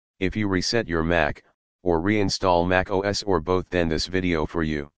If you reset your Mac, or reinstall macOS or both, then this video for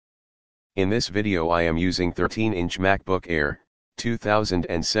you. In this video I am using 13-inch MacBook Air,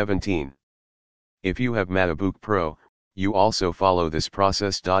 2017. If you have MacBook Pro, you also follow this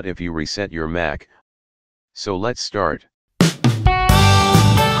process. If you reset your Mac. So let's start.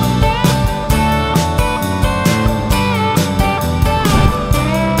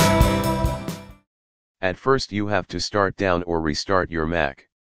 At first you have to start down or restart your Mac.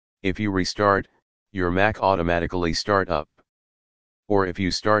 If you restart, your Mac automatically start up. Or if you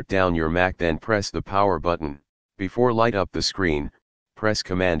start down your Mac, then press the power button. Before light up the screen, press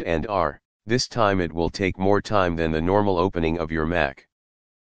Command and R. This time it will take more time than the normal opening of your Mac.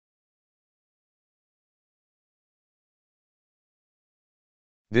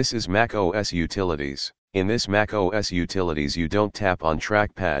 This is macOS Utilities. In this macOS Utilities you don't tap on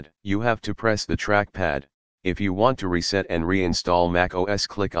trackpad, you have to press the trackpad. If you want to reset and reinstall macOS,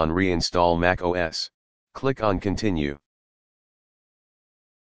 click on Reinstall macOS. Click on Continue.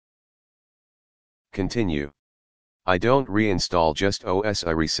 Continue. I don't reinstall just OS, I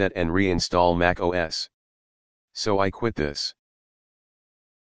reset and reinstall macOS. So I quit this.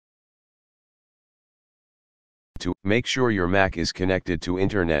 To make sure your Mac is connected to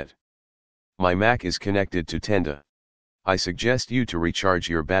internet. My Mac is connected to Tenda. I suggest you to recharge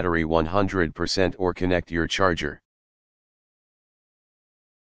your battery 100% or connect your charger.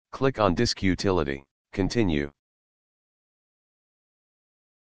 Click on Disk Utility, Continue.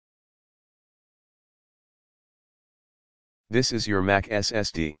 This is your Mac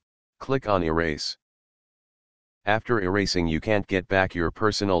SSD. Click on Erase. After erasing you can't get back your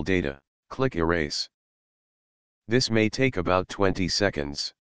personal data. Click Erase. This may take about 20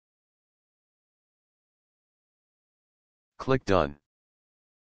 seconds. Click Done.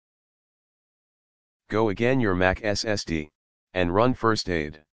 Go again your Mac SSD, and run first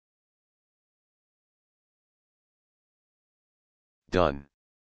aid. Done.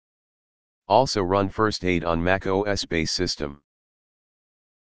 Also run first aid on Mac OS base system.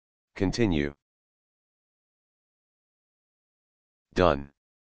 Continue. Done.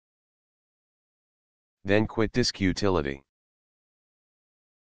 Then quit Disk Utility.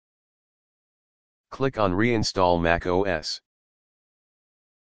 Click on Reinstall Mac OS.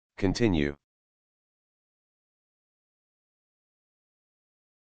 Continue.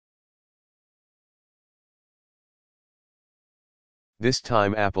 This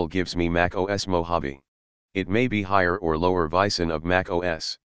time Apple gives me Mac OS Mojave. It may be higher or lower version of Mac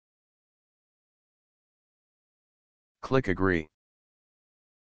OS. Click Agree.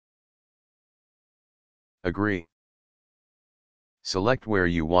 Agree. Select where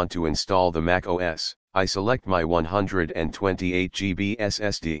you want to install the Mac OS. I select my 128 GB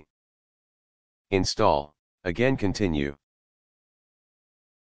SSD. Install. Again continue.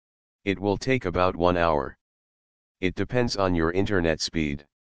 It will take about 1 hour. It depends on your internet speed.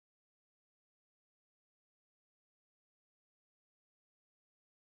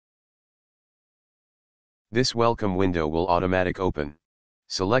 This welcome window will automatic open.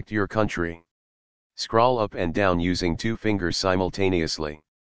 Select your country. Scroll up and down using 2 fingers simultaneously.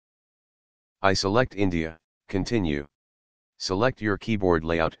 I select India, continue. Select your keyboard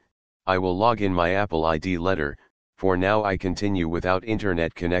layout. I will log in my Apple ID letter. For now I continue without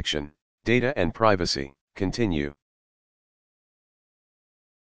internet connection. Data and privacy, continue.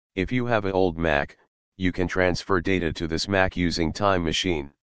 If you have an old Mac, you can transfer data to this Mac using Time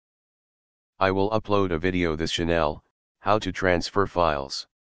Machine. I will upload a video this channel, how to transfer files.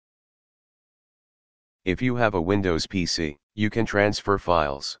 If you have a Windows PC, you can transfer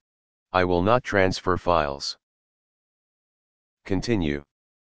files. I will not transfer files. Continue.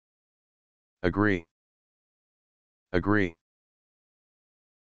 Agree. Agree.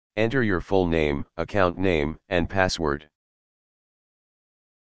 Enter your full name, account name, and password.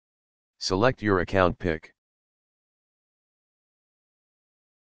 Select your account pick.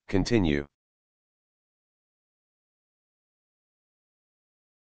 Continue.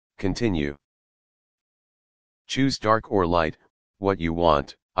 Continue. Choose dark or light, what you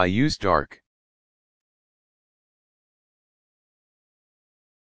want. I use dark.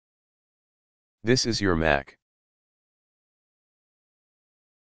 This is your Mac.